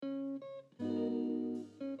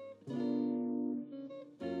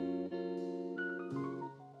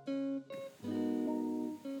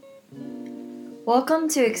Welcome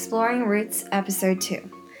to Exploring Roots Episode 2.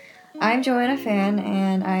 I'm Joanna Fan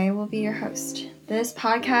and I will be your host. This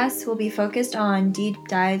podcast will be focused on deep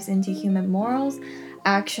dives into human morals,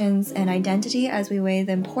 actions, and identity as we weigh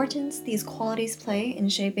the importance these qualities play in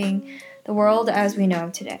shaping the world as we know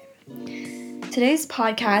today. Today's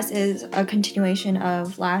podcast is a continuation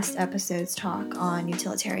of last episode's talk on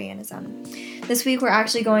utilitarianism. This week we're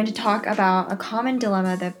actually going to talk about a common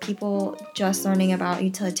dilemma that people just learning about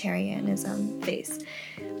utilitarianism face.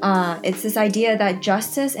 It's this idea that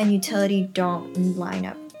justice and utility don't line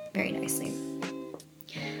up very nicely.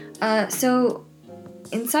 So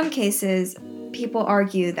in some cases, people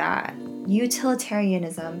argue that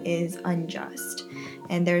utilitarianism is unjust,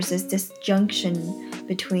 and there's this disjunction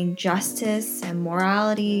between justice and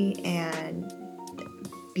morality and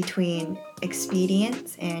between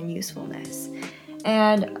expedience and usefulness.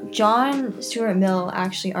 And John Stuart Mill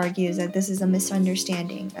actually argues that this is a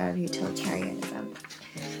misunderstanding of utilitarianism.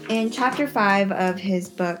 In chapter 5 of his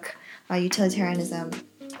book, Utilitarianism,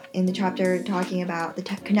 in the chapter talking about the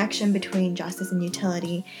connection between justice and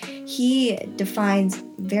utility, he defines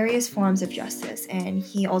various forms of justice, and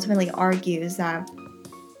he ultimately argues that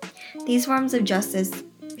these forms of justice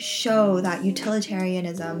show that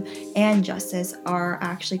utilitarianism and justice are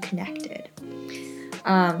actually connected.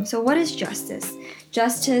 So what is justice?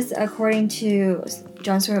 Justice, according to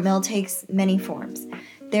John Stuart Mill, takes many forms.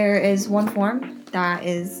 There is one form that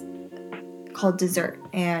is called dessert,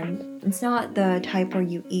 and it's not the type where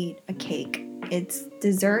you eat a cake. It's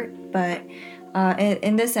dessert, but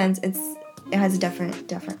in this sense, it has a different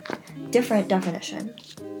definition.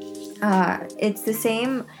 It's the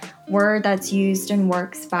same word that's used in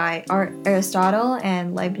works by Aristotle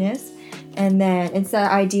and Leibniz, and then it's the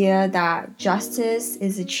idea that justice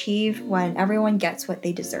is achieved when everyone gets what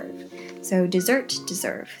they deserve. So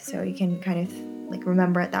deserve, so you can kind of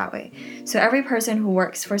remember it that way. So every person who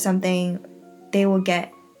works for something, they will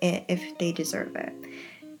get it if they deserve it.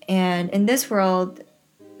 And in this world,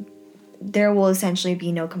 there will essentially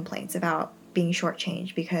be no complaints about being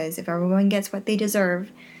shortchanged, because if everyone gets what they deserve,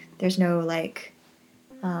 there's no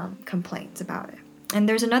complaints about it. And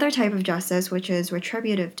there's another type of justice, which is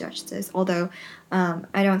retributive justice, although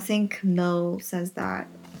I don't think Mill says that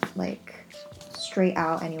straight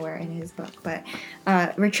out anywhere in his book. But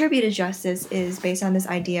retributive justice is based on this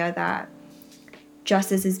idea that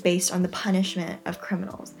justice is based on the punishment of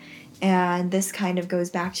criminals. And this kind of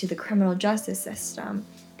goes back to the criminal justice system,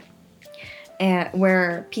 and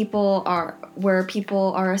where people are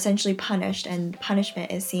essentially punished, and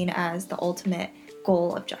punishment is seen as the ultimate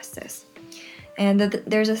goal of justice. And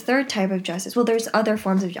there's a third type of justice. Well, there's other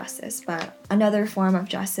forms of justice, but another form of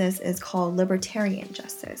justice is called libertarian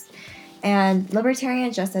justice. And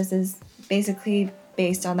libertarian justice is basically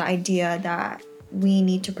based on the idea that we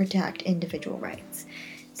need to protect individual rights.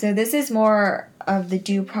 So this is more of the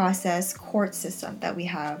due process court system that we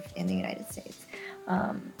have in the United States,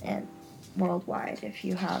 and worldwide if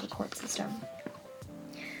you have a court system.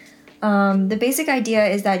 The basic idea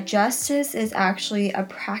is that justice is actually a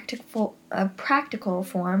practical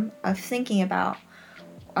form of thinking about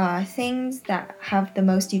things that have the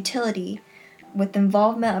most utility, with the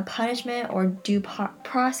involvement of punishment or due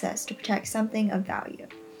process to protect something of value.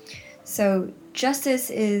 So justice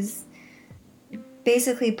is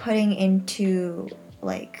basically putting into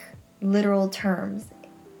literal terms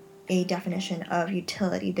a definition of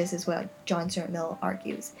utility. This is what John Stuart Mill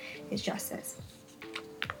argues is justice.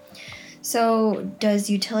 So does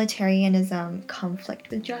utilitarianism conflict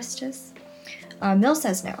with justice? Mill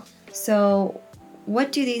says no. So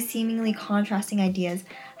what do these seemingly contrasting ideas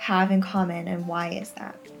have in common, and why is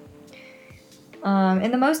that?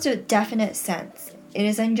 In the most definite sense, it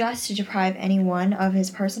is unjust to deprive anyone of his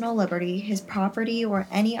personal liberty, his property, or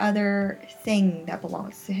any other thing that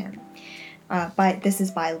belongs to him. This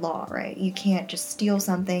is by law, right? You can't just steal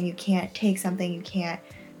something, you can't take something, you can't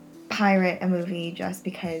pirate a movie just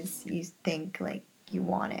because you think you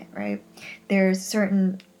want it, right? There's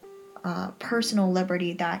certain personal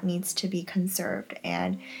liberty that needs to be conserved,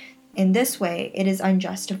 and in this way, it is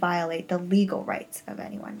unjust to violate the legal rights of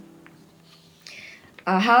anyone.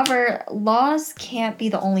 However, laws can't be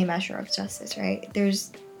the only measure of justice, right?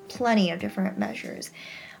 There's plenty of different measures.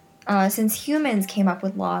 Since humans came up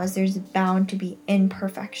with laws, there's bound to be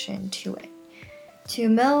imperfection to it. To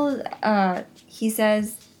Mill, he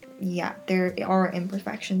says, there are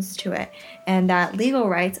imperfections to it, and that legal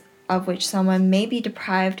rights of which someone may be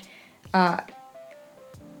deprived,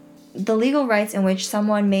 the legal rights in which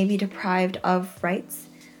someone may be deprived of rights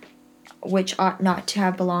which ought not to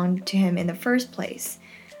have belonged to him in the first place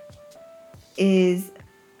is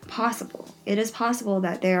possible. It is possible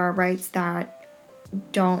that there are rights that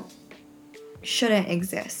shouldn't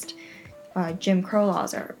exist. Jim Crow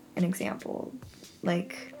laws are an example.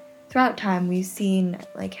 Like, throughout time, we've seen,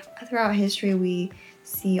 like, throughout history, we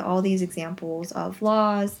see all these examples of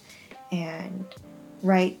laws and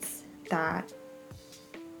rights that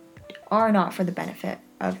are not for the benefit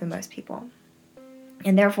of the most people.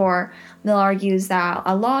 And therefore, Mill argues that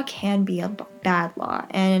a law can be a bad law.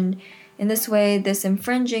 And in this way, this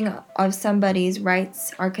infringing of somebody's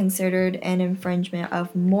rights are considered an infringement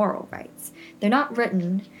of moral rights. They're not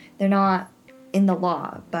written, they're not in the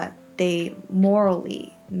law, but they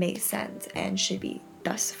morally make sense and should be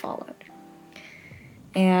thus followed.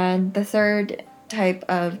 And the third type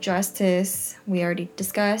of justice we already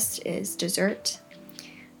discussed is desert.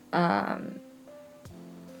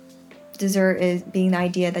 Desert is being the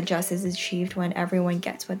idea that justice is achieved when everyone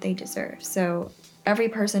gets what they deserve. So every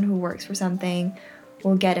person who works for something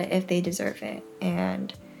will get it if they deserve it.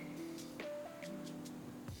 And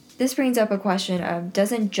this brings up a question of,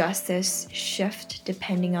 doesn't justice shift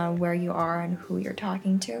depending on where you are and who you're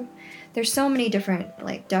talking to? There's so many different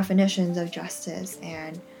definitions of justice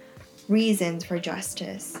and reasons for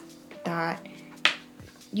justice that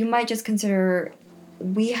you might just consider.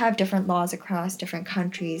 We have different laws across different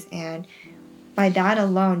countries, and by that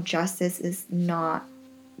alone, justice is not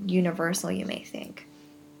universal, you may think.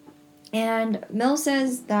 And Mill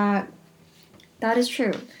says that is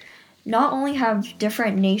true. Not only have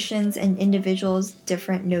different nations and individuals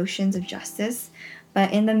different notions of justice,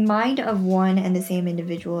 but in the mind of one and the same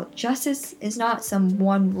individual, justice is not some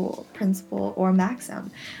one rule, principle, or maxim,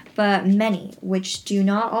 but many, which do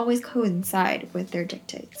not always coincide with their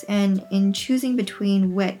dictates, and in choosing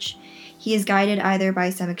between which, he is guided either by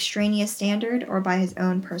some extraneous standard or by his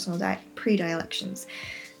own personal predilections.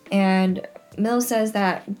 And Mill says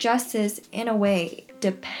that justice, in a way,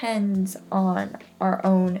 depends on our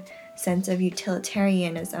own sense of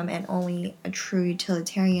utilitarianism, and only a true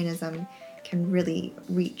utilitarianism can really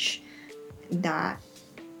reach that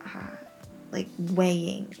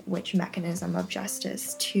weighing which mechanism of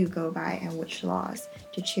justice to go by and which laws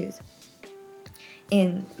to choose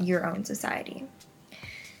in your own society.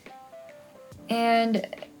 And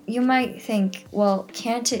you might think, well,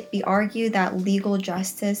 can't it be argued that legal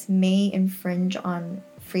justice may infringe on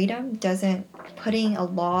freedom? Doesn't putting a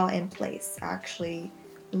law in place actually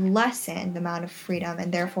lessen the amount of freedom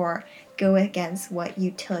and therefore go against what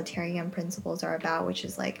utilitarian principles are about, which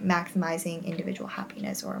is maximizing individual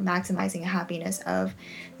happiness or maximizing the happiness of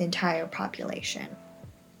the entire population?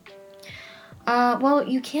 Well,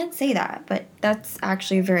 you can't say that, but that's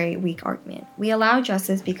actually a very weak argument. We allow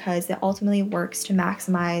justice because it ultimately works to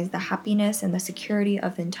maximize the happiness and the security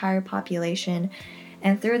of the entire population,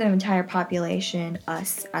 and through the entire population,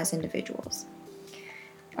 us as individuals.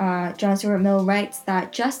 John Stuart Mill writes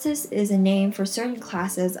that justice is a name for certain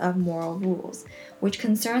classes of moral rules, which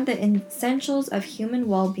concern the essentials of human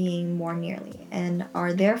well-being more nearly, and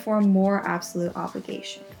are therefore more absolute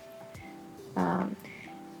obligation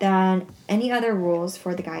than any other rules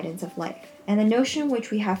for the guidance of life. And the notion which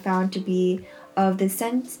we have found to be of the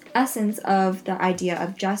essence of the idea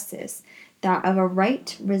of justice, that of a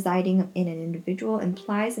right residing in an individual,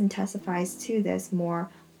 implies and testifies to this more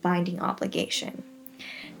binding obligation.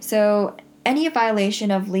 So any violation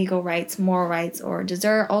of legal rights, moral rights, or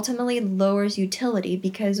desert ultimately lowers utility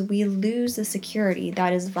because we lose the security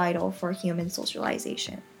that is vital for human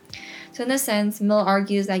socialization. So in this sense, Mill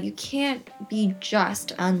argues that you can't be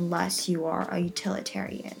just unless you are a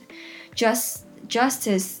utilitarian.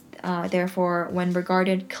 Justice, therefore, when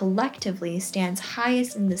regarded collectively, stands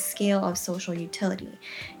highest in the scale of social utility,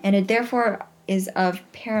 and it therefore is of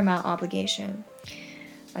paramount obligation.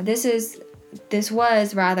 This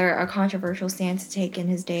was rather a controversial stance to take in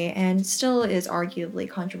his day, and still is arguably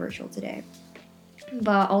controversial today.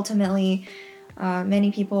 But ultimately,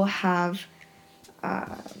 many people have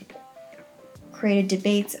created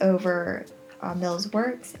debates over Mill's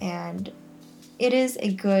works, and it is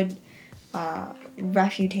a good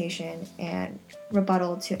refutation and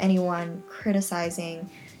rebuttal to anyone criticizing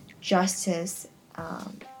justice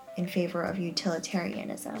in favor of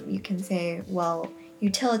utilitarianism. You can say, well,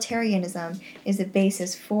 utilitarianism is the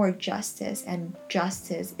basis for justice, and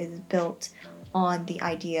justice is built on the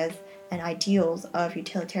ideas and ideals of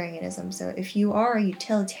utilitarianism. So if you are a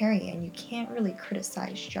utilitarian, you can't really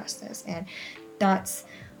criticize justice, and that's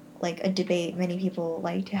a debate many people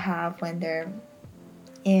like to have when they're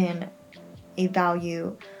in a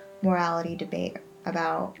value morality debate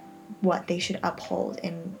about what they should uphold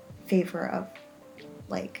in favor of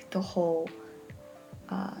the whole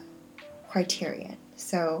criterion.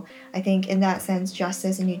 So I think in that sense,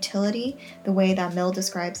 justice and utility, the way that Mill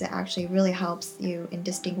describes it, actually really helps you in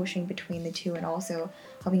distinguishing between the two and also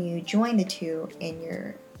helping you join the two in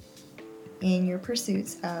your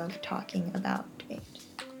pursuits of talking about debate.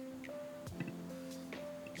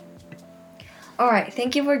 Alright,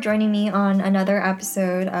 thank you for joining me on another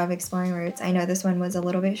episode of Exploring Roots. I know this one was a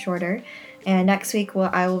little bit shorter, and next week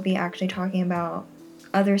I will be actually talking about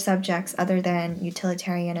other subjects other than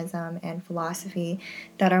utilitarianism and philosophy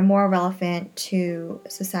that are more relevant to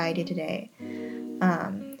society today.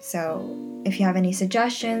 So if you have any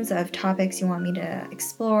suggestions of topics you want me to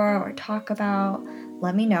explore or talk about,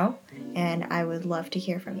 let me know, and I would love to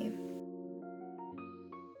hear from you.